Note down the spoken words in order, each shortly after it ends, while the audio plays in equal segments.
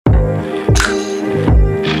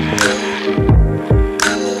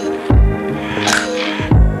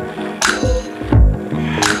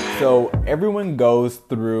everyone goes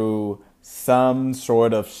through some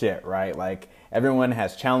sort of shit, right? Like everyone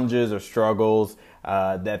has challenges or struggles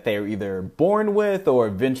that they're either born with, or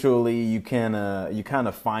eventually you kind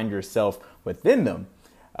of find yourself within them.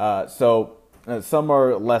 Some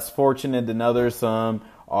are less fortunate than others. Some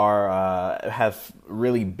are have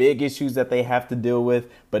really big issues that they have to deal with,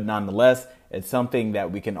 but nonetheless, it's something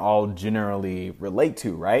that we can all generally relate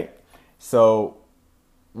to, right? So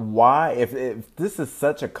why, if this is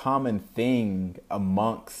such a common thing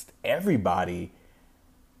amongst everybody,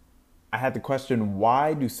 I had to question,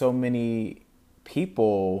 why do so many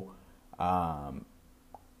people go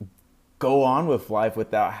on with life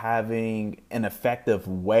without having an effective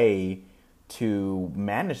way to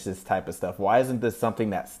manage this type of stuff? Why isn't this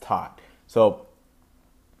something that's taught? So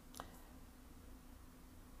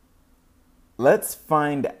let's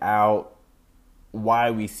find out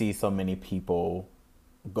why we see so many people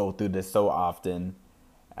go through this so often,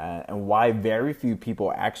 and why very few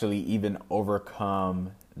people actually even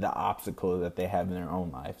overcome the obstacles that they have in their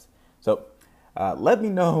own lives. So let me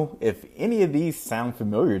know if any of these sound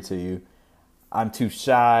familiar to you. I'm too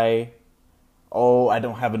shy. Oh, I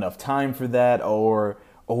don't have enough time for that. Or,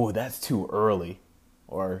 oh, that's too early.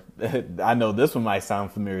 Or I know this one might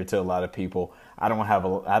sound familiar to a lot of people. I don't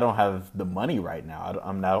have the money right now.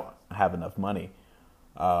 I'm not have enough money.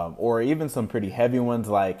 Or even some pretty heavy ones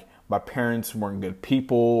like my parents weren't good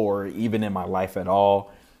people, or even in my life at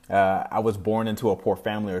all. I was born into a poor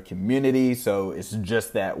family or community, so it's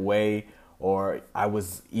just that way. Or I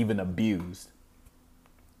was even abused.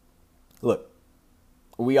 Look,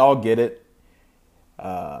 we all get it.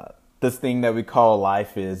 This thing that we call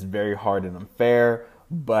life is very hard and unfair,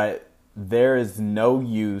 but there is no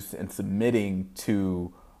use in submitting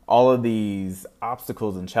to all of these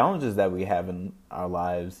obstacles and challenges that we have in our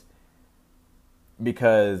lives,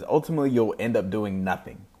 because ultimately you'll end up doing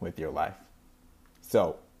nothing with your life.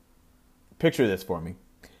 So picture this for me.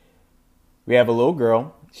 We have a little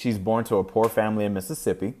girl. She's born to a poor family in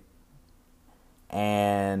Mississippi,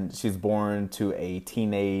 and she's born to a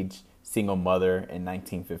teenage single mother in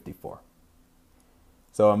 1954.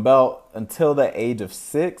 So until the age of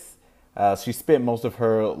 6, she spent most of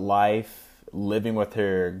her life living with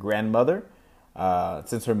her grandmother,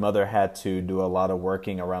 since her mother had to do a lot of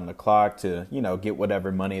working around the clock to, get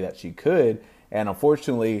whatever money that she could. And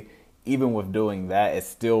unfortunately, even with doing that, it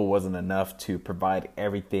still wasn't enough to provide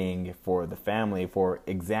everything for the family. For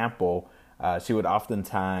example, she would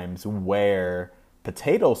oftentimes wear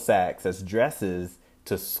potato sacks as dresses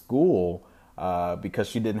to school because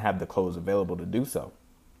she didn't have the clothes available to do so.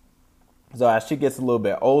 So as she gets a little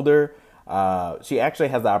bit older, she actually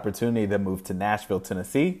has the opportunity to move to Nashville,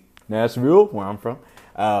 Tennessee. Nashville, where I'm from.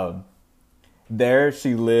 There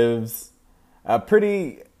she lives a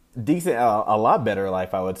pretty decent, a lot better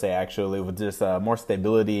life, I would say, actually, with just more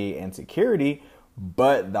stability and security.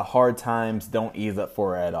 But the hard times don't ease up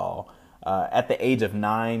for her at all. At the age of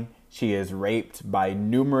 9, she is raped by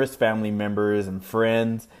numerous family members and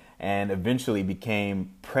friends, and eventually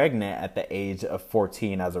became pregnant at the age of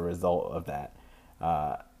 14 as a result of that.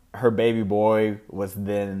 Her baby boy was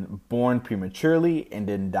then born prematurely and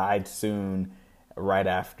then died soon right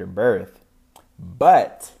after birth.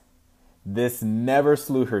 But this never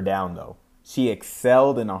slowed her down, though. She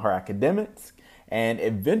excelled in her academics, and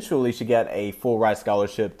eventually she got a full ride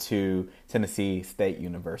scholarship to Tennessee State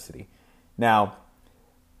University. Now,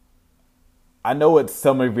 I know what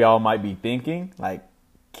some of y'all might be thinking, like,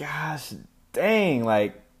 gosh, dang,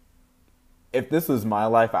 like, if this was my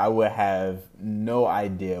life, I would have no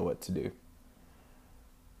idea what to do.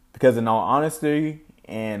 Because in all honesty,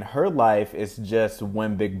 in her life, it's just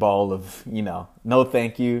one big ball of, no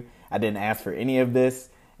thank you. I didn't ask for any of this.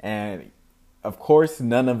 And of course,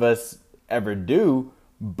 none of us ever do,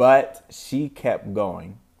 but she kept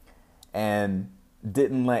going and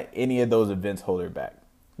didn't let any of those events hold her back.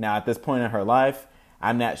 Now, at this point in her life,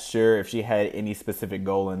 I'm not sure if she had any specific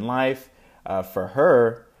goal in life for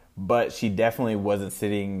her, but she definitely wasn't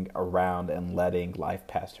sitting around and letting life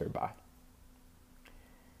pass her by.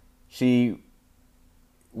 She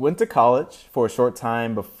went to college for a short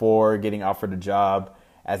time before getting offered a job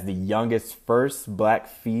as the youngest first black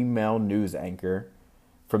female news anchor.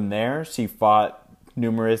 From there, she fought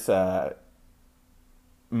numerous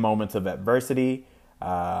moments of adversity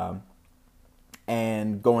and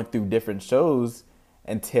going through different shows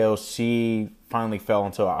until she finally fell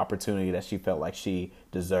into an opportunity that she felt like she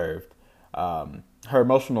deserved. Her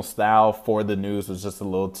emotional style for the news was just a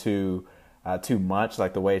little too much,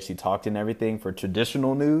 like the way she talked and everything for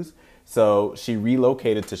traditional news. So she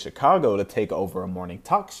relocated to Chicago to take over a morning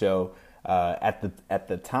talk show. At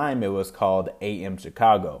the time, it was called AM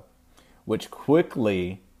Chicago, which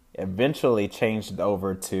quickly eventually changed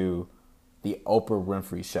over to the Oprah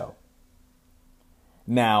Winfrey Show.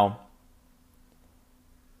 Now,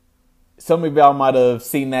 some of y'all might have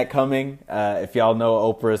seen that coming. If y'all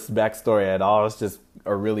know Oprah's backstory at all, it's just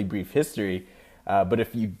a really brief history. But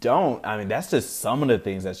if you don't, I mean, that's just some of the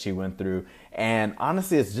things that she went through. And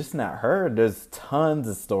honestly, it's just not her. There's tons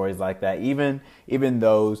of stories like that. Even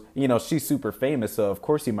those, she's super famous, so of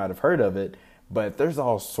course you might have heard of it. But there's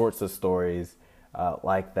all sorts of stories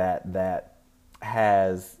like that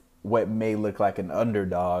has what may look like an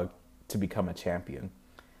underdog to become a champion.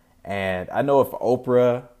 And I know if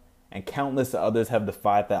Oprah and countless others have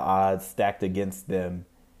defied the odds stacked against them,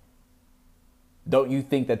 don't you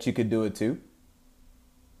think that you could do it too?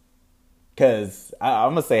 Because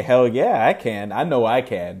I'm going to say, hell yeah, I can. I know I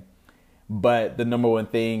can. But the number one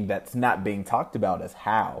thing that's not being talked about is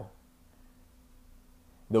how.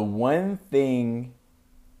 The one thing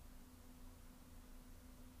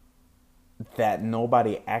that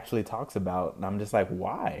nobody actually talks about, and I'm just like,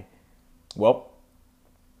 why? Well,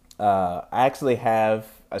 I actually have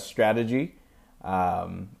a strategy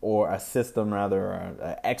or a system, rather, or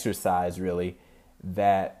an exercise, really,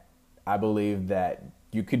 that I believe that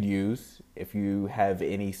you could use if you have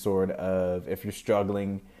any sort of, if you're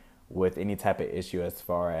struggling with any type of issue as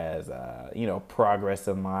far as, progress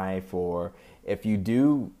in life, or if you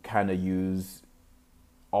do kind of use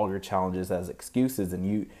all your challenges as excuses,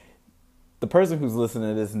 and the person who's listening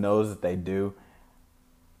to this knows that they do.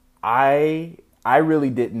 I really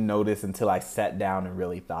didn't notice until I sat down and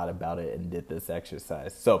really thought about it and did this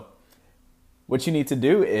exercise. So what you need to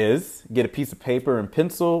do is get a piece of paper and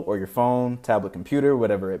pencil, or your phone, tablet, computer,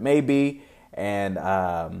 whatever it may be, and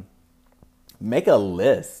make a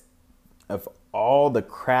list of all the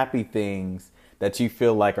crappy things that you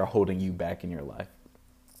feel like are holding you back in your life.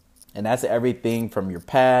 And that's everything from your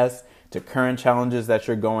past to current challenges that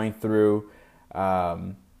you're going through.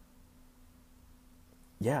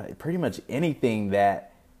 Pretty much anything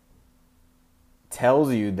that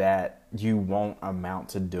tells you that you won't amount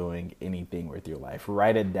to doing anything with your life.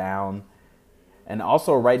 Write it down, and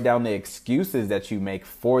also write down the excuses that you make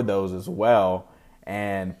for those as well.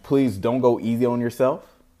 And please don't go easy on yourself.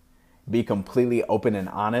 Be completely open and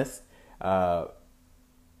honest,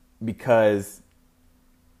 because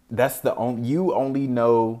that's you only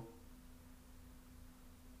know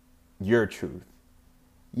your truth.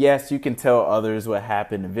 Yes, you can tell others what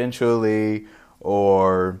happened eventually,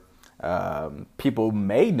 or people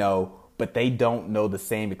may know, but they don't know the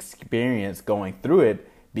same experience going through it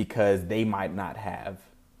because they might not have.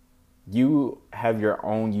 You have your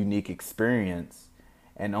own unique experience,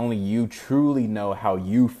 and only you truly know how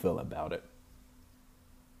you feel about it.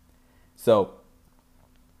 So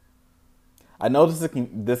I know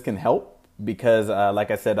this can help because, like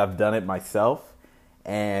I said, I've done it myself.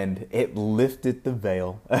 And it lifted the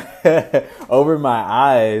veil over my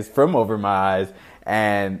eyes,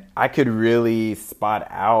 and I could really spot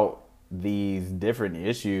out these different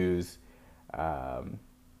issues that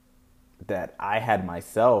I had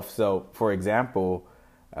myself. So, for example,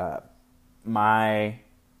 I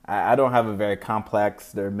don't have a very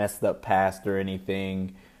complex or messed up past or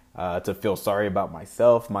anything to feel sorry about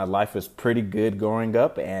myself. My life was pretty good growing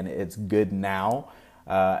up, and it's good now.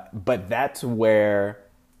 But that's where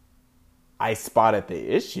I spotted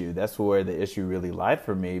the issue. That's where the issue really lied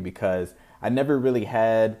for me, because I never really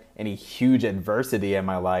had any huge adversity in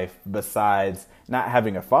my life besides not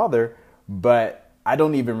having a father. But I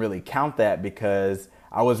don't even really count that because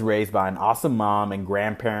I was raised by an awesome mom and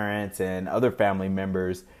grandparents and other family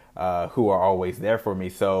members who are always there for me.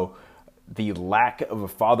 So the lack of a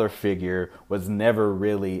father figure was never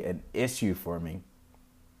really an issue for me.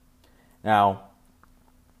 Now,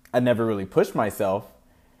 I never really pushed myself,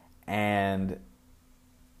 and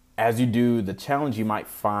as you do the challenge, you might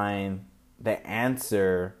find the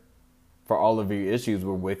answer for all of your issues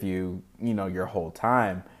were with you, your whole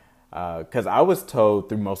time. Because I was told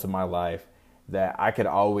through most of my life that I could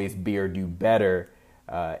always be or do better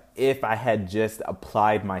if I had just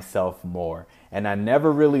applied myself more. And I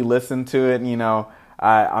never really listened to it.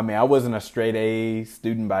 I wasn't a straight A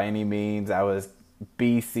student by any means. I was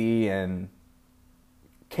B, C, and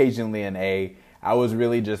occasionally an A. I was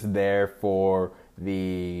really just there for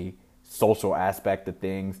the social aspect of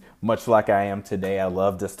things, much like I am today. I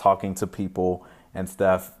love just talking to people and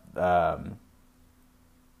stuff.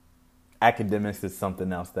 Academics is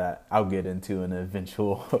something else that I'll get into in an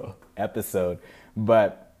eventual episode.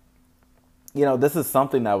 But, this is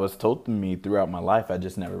something that was told to me throughout my life. I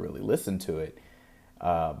just never really listened to it.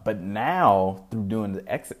 But now, through doing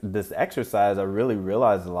this exercise, I really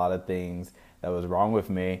realized a lot of things that was wrong with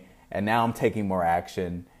me. And now I'm taking more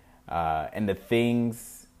action. And the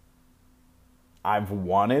things I've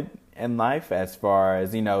wanted in life, as far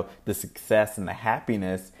as, the success and the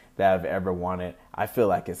happiness that I've ever wanted, I feel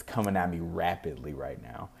like it's coming at me rapidly right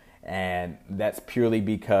now. And that's purely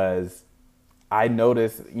because I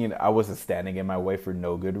noticed, I wasn't standing in my way for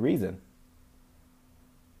no good reason.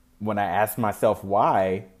 When I asked myself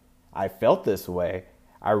why I felt this way,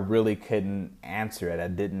 I really couldn't answer it. I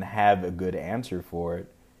didn't have a good answer for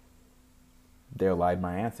it. There lied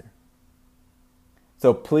my answer.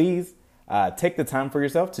 So please take the time for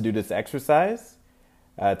yourself to do this exercise,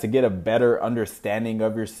 to get a better understanding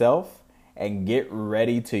of yourself and get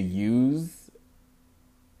ready to use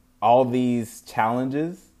all these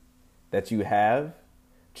challenges that you have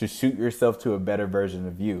to shoot yourself to a better version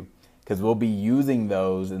of you. Because we'll be using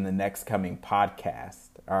those in the next coming podcast.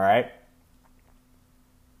 All right.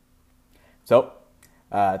 So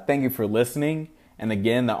thank you for listening. And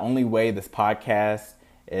again, the only way this podcast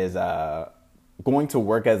is going to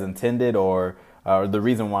work as intended, or the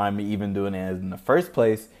reason why I'm even doing it in the first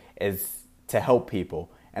place, is to help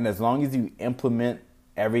people. And as long as you implement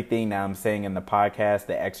everything that I'm saying in the podcast,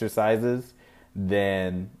 the exercises,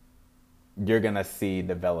 then you're going to see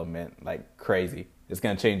development like crazy. It's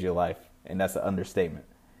going to change your life. And that's an understatement.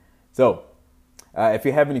 So if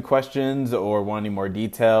you have any questions or want any more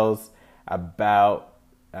details about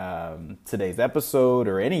today's episode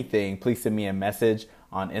or anything, please send me a message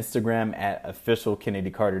on Instagram at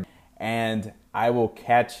 @officialkennedycarter. And I will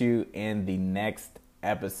catch you in the next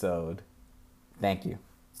episode. Thank you.